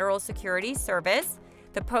Russia's Federal Security Service,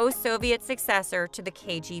 the post-Soviet successor to the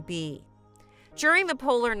KGB. During the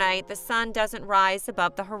polar night, the sun doesn't rise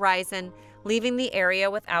above the horizon, leaving the area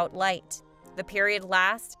without light. The period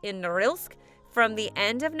lasts in Norilsk from the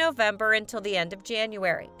end of November until the end of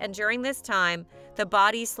January, and during this time, the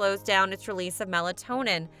body slows down its release of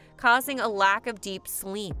melatonin, causing a lack of deep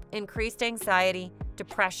sleep, increased anxiety,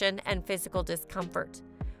 depression, and physical discomfort.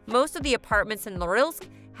 Most of the apartments in Norilsk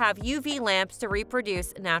have UV lamps to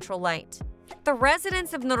reproduce natural light. The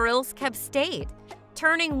residents of Norilsk have stayed,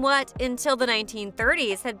 turning what, until the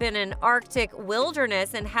 1930s, had been an Arctic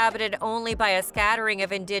wilderness inhabited only by a scattering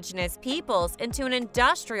of indigenous peoples into an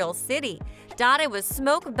industrial city, dotted with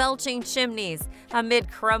smoke-belching chimneys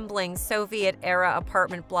amid crumbling Soviet-era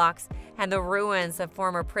apartment blocks and the ruins of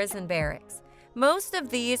former prison barracks. Most of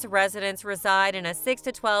these residents reside in a 6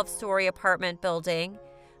 to 12-story apartment building,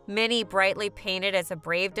 many brightly painted as a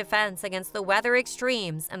brave defense against the weather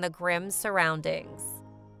extremes and the grim surroundings.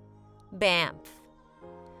 Banff.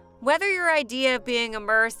 Whether your idea of being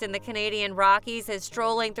immersed in the Canadian Rockies is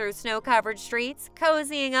strolling through snow-covered streets,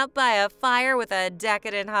 cozying up by a fire with a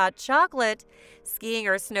decadent hot chocolate, skiing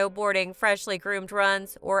or snowboarding freshly groomed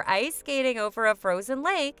runs, or ice skating over a frozen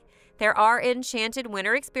lake, there are enchanted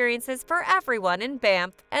winter experiences for everyone in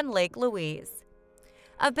Banff and Lake Louise.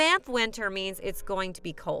 A Banff winter means it's going to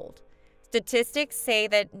be cold. Statistics say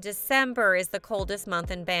that December is the coldest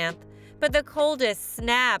month in Banff, but the coldest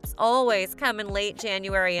snaps always come in late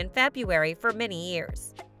January and February for many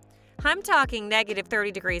years. I'm talking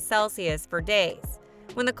 -30 degrees Celsius for days.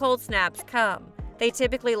 When the cold snaps come, they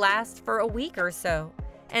typically last for a week or so.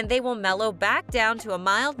 and they will mellow back down to a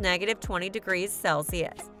mild -20 degrees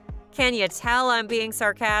Celsius. Can you tell I'm being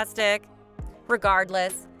sarcastic?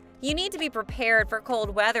 Regardless, you need to be prepared for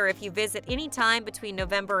cold weather if you visit any time between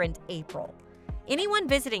November and April. Anyone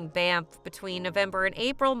visiting Banff between November and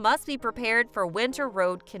April must be prepared for winter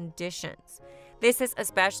road conditions. This is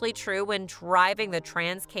especially true when driving the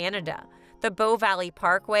Trans-Canada, the Bow Valley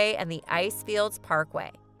Parkway, and the Icefields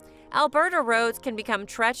Parkway. Alberta roads can become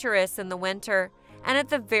treacherous in the winter, and at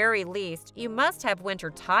the very least, you must have winter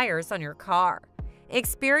tires on your car.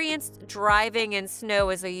 Experienced driving in snow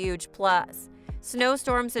is a huge plus.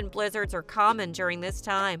 Snowstorms and blizzards are common during this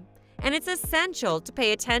time, and it's essential to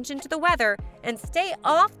pay attention to the weather and stay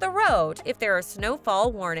off the road if there are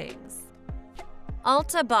snowfall warnings.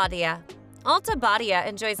 Alta Badia. Alta Badia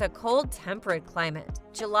enjoys a cold, temperate climate.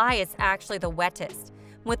 July is actually the wettest,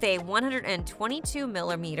 with a 122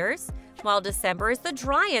 millimeters, while December is the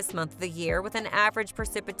driest month of the year with an average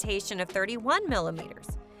precipitation of 31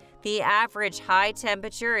 millimeters. The average high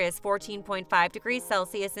temperature is 14.5 degrees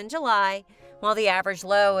Celsius in July, while the average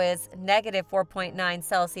low is -4.9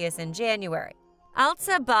 Celsius in January.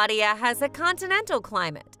 Alta Badia has a continental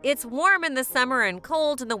climate. It's warm in the summer and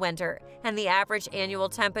cold in the winter, and the average annual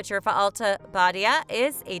temperature for Alta Badia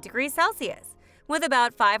is 8 degrees Celsius, with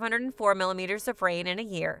about 504 millimeters of rain in a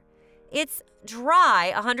year. It's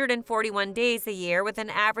dry 141 days a year with an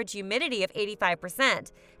average humidity of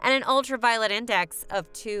 85% and an ultraviolet index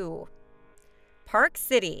of 2. Park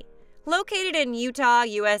City. Located in Utah,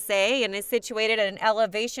 USA, and is situated at an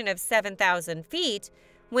elevation of 7,000 feet,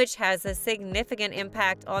 which has a significant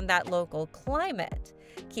impact on that local climate.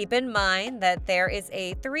 Keep in mind that there is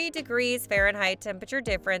a 3 degrees Fahrenheit temperature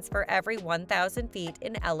difference for every 1,000 feet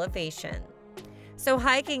in elevation. So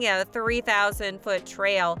hiking a 3,000-foot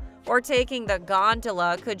trail or taking the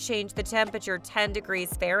gondola could change the temperature 10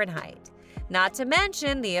 degrees Fahrenheit, not to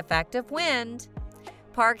mention the effect of wind.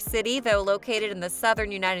 Park City, though located in the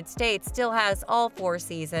southern United States, still has all 4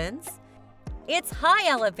 seasons. Its high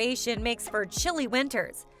elevation makes for chilly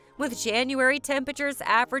winters, with January temperatures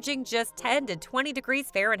averaging just 10 to 20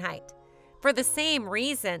 degrees Fahrenheit. For the same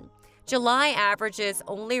reason, July averages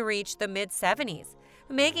only reach the mid-70s,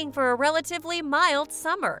 making for a relatively mild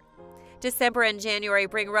summer. December and January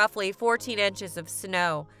bring roughly 14 inches of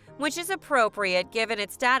snow, which is appropriate given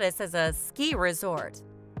its status as a ski resort.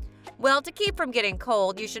 Well, to keep from getting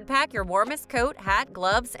cold, you should pack your warmest coat, hat,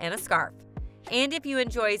 gloves, and a scarf. And if you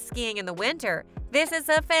enjoy skiing in the winter, this is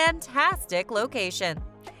a fantastic location,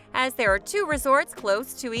 as there are 2 resorts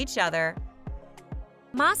close to each other.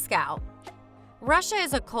 Moscow. Russia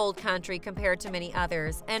is a cold country compared to many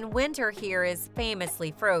others, and winter here is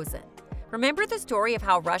famously frozen. Remember the story of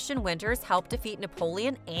how Russian winters helped defeat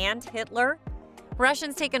Napoleon and Hitler?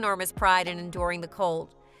 Russians take enormous pride in enduring the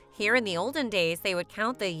cold. Here in the olden days, they would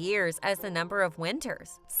count the years as the number of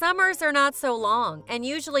winters. Summers are not so long, and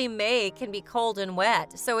usually May can be cold and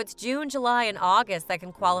wet, so it's June, July, and August that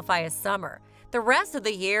can qualify as summer. The rest of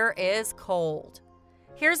the year is cold.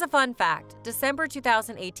 Here's a fun fact. December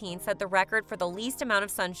 2018 set the record for the least amount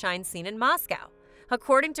of sunshine seen in Moscow.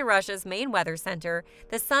 According to Russia's main weather center,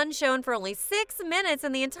 the sun shone for only 6 minutes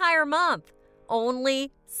in the entire month.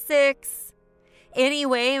 Only 6.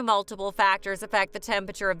 Anyway, multiple factors affect the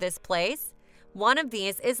temperature of this place. One of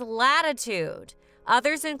these is latitude.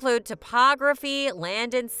 Others include topography,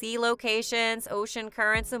 land and sea locations, ocean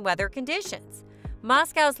currents, and weather conditions.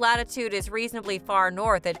 Moscow's latitude is reasonably far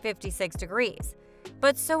north at 56 degrees,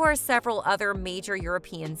 but so are several other major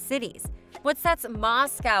European cities. What sets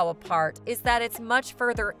Moscow apart is that it's much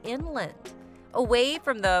further inland, away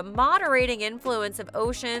from the moderating influence of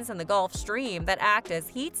oceans and the Gulf Stream that act as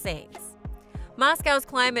heat sinks. Moscow's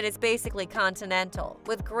climate is basically continental,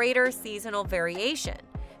 with greater seasonal variation,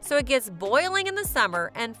 so it gets boiling in the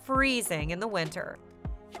summer and freezing in the winter.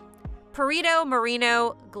 Perito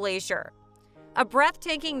Moreno Glacier. A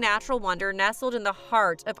breathtaking natural wonder nestled in the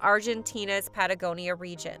heart of Argentina's Patagonia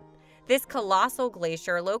region. This colossal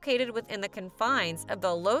glacier, located within the confines of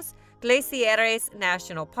the Los Glaciares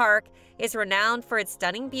National Park, is renowned for its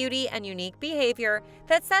stunning beauty and unique behavior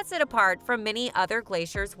that sets it apart from many other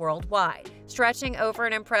glaciers worldwide. Stretching over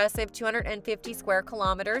an impressive 250 square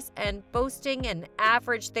kilometers and boasting an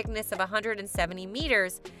average thickness of 170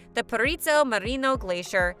 meters, the Perito Moreno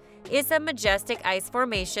Glacier is a majestic ice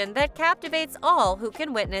formation that captivates all who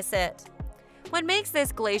can witness it. What makes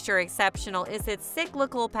this glacier exceptional is its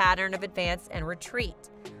cyclical pattern of advance and retreat.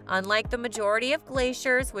 Unlike the majority of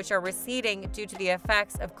glaciers, which are receding due to the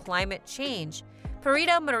effects of climate change,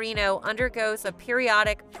 Perito Moreno undergoes a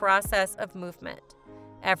periodic process of movement.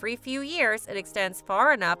 Every few years, it extends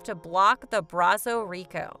far enough to block the Brazo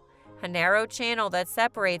Rico, a narrow channel that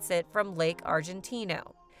separates it from Lake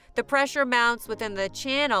Argentino. The pressure mounts within the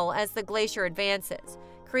channel as the glacier advances,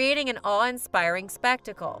 creating an awe-inspiring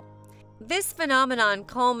spectacle. This phenomenon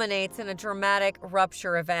culminates in a dramatic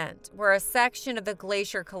rupture event, where a section of the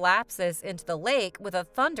glacier collapses into the lake with a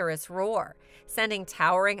thunderous roar, sending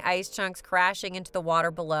towering ice chunks crashing into the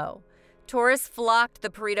water below. Tourists flock to the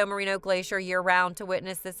Perito Moreno Glacier year-round to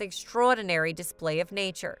witness this extraordinary display of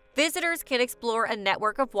nature. Visitors can explore a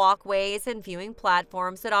network of walkways and viewing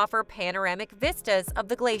platforms that offer panoramic vistas of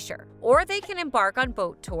the glacier, or they can embark on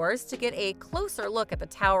boat tours to get a closer look at the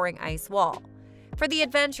towering ice wall. For the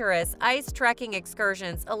adventurous, ice trekking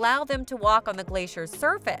excursions allow them to walk on the glacier's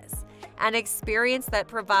surface, an experience that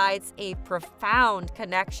provides a profound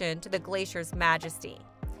connection to the glacier's majesty.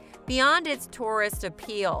 Beyond its tourist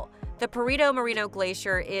appeal, the Perito Moreno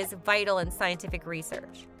Glacier is vital in scientific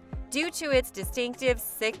research. Due to its distinctive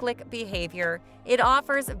cyclic behavior, it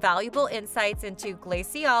offers valuable insights into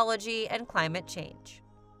glaciology and climate change.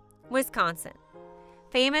 Wisconsin,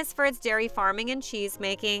 famous for its dairy farming and cheese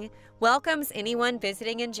making, welcomes anyone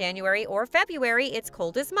visiting in January or February, its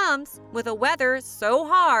coldest months, with a weather so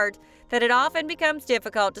hard that it often becomes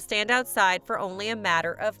difficult to stand outside for only a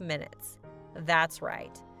matter of minutes. That's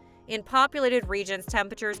right. In populated regions,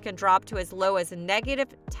 temperatures can drop to as low as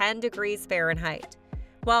 -10 degrees Fahrenheit,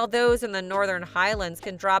 while those in the northern highlands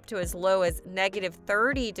can drop to as low as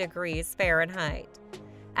 -30 degrees Fahrenheit.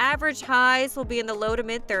 Average highs will be in the low to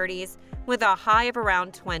mid-30s, with a high of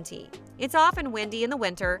around 20. It's often windy in the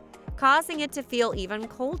winter, causing it to feel even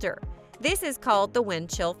colder. This is called the wind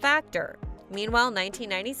chill factor. Meanwhile,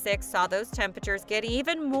 1996 saw those temperatures get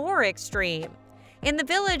even more extreme. In the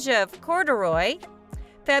village of Corduroy,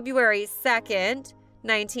 February 2nd,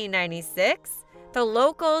 1996, the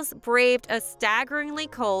locals braved a staggeringly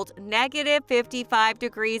cold -55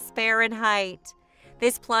 degrees Fahrenheit.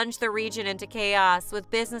 This plunged the region into chaos, with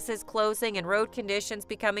businesses closing and road conditions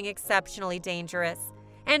becoming exceptionally dangerous.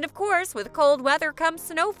 And of course, with cold weather comes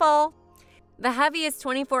snowfall. The heaviest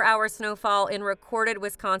 24-hour snowfall in recorded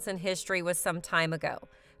Wisconsin history was some time ago.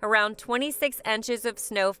 Around 26 inches of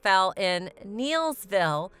snow fell in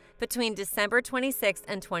Neillsville between December 26th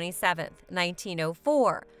and 27th,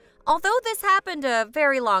 1904. Although this happened a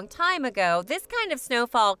very long time ago, this kind of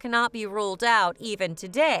snowfall cannot be ruled out even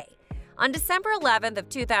today. On December 11th of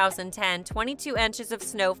 2010, 22 inches of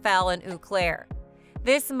snow fell in Eau Claire.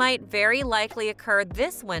 This might very likely occur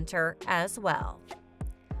this winter as well.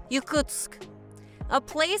 Yakutsk, a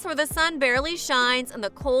place where the sun barely shines and the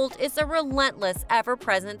cold is a relentless,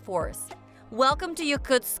 ever-present force. Welcome to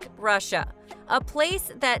Yakutsk, Russia, a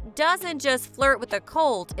place that doesn't just flirt with the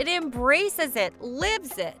cold, it embraces it,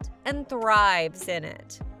 lives it, and thrives in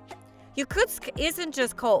it. Yakutsk isn't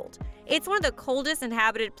just cold, it's one of the coldest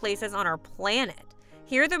inhabited places on our planet.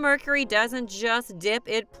 Here the mercury doesn't just dip,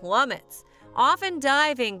 it plummets, often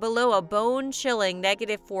diving below a bone-chilling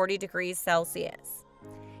 -40 degrees Celsius.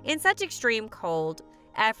 In such extreme cold,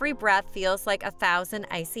 every breath feels like 1,000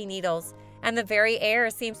 icy needles, and the very air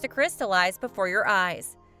seems to crystallize before your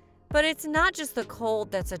eyes. But it's not just the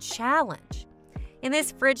cold that's a challenge. In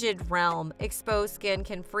this frigid realm, exposed skin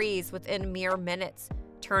can freeze within mere minutes,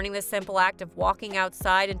 turning the simple act of walking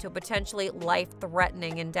outside into a potentially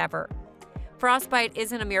life-threatening endeavor. Frostbite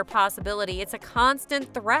isn't a mere possibility, it's a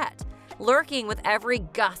constant threat, lurking with every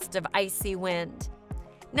gust of icy wind.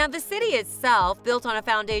 Now, the city itself, built on a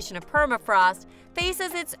foundation of permafrost,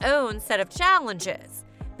 faces its own set of challenges.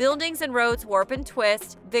 Buildings and roads warp and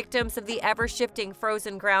twist, victims of the ever-shifting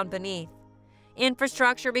frozen ground beneath.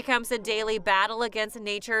 Infrastructure becomes a daily battle against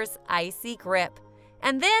nature's icy grip.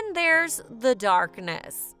 And then there's the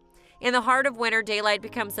darkness. In the heart of winter, daylight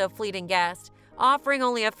becomes a fleeting guest, offering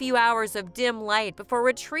only a few hours of dim light before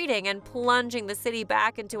retreating and plunging the city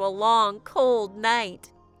back into a long, cold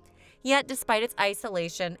night. Yet, despite its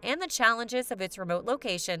isolation and the challenges of its remote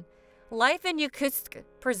location, life in Yakutsk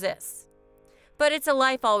persists. But it's a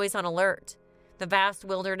life always on alert. The vast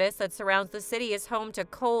wilderness that surrounds the city is home to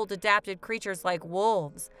cold-adapted creatures like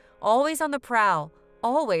wolves, always on the prowl,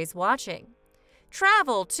 always watching.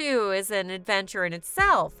 Travel, too, is an adventure in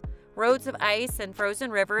itself. Roads of ice and frozen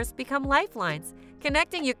rivers become lifelines,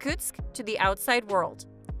 connecting Yakutsk to the outside world.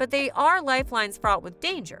 But they are lifelines fraught with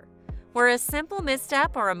danger, where a simple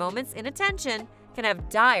misstep or a moment's inattention can have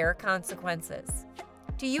dire consequences.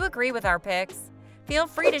 Do you agree with our picks? Feel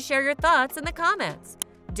free to share your thoughts in the comments.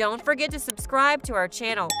 Don't forget to subscribe to our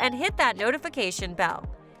channel and hit that notification bell.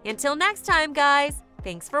 Until next time, guys,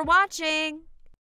 thanks for watching!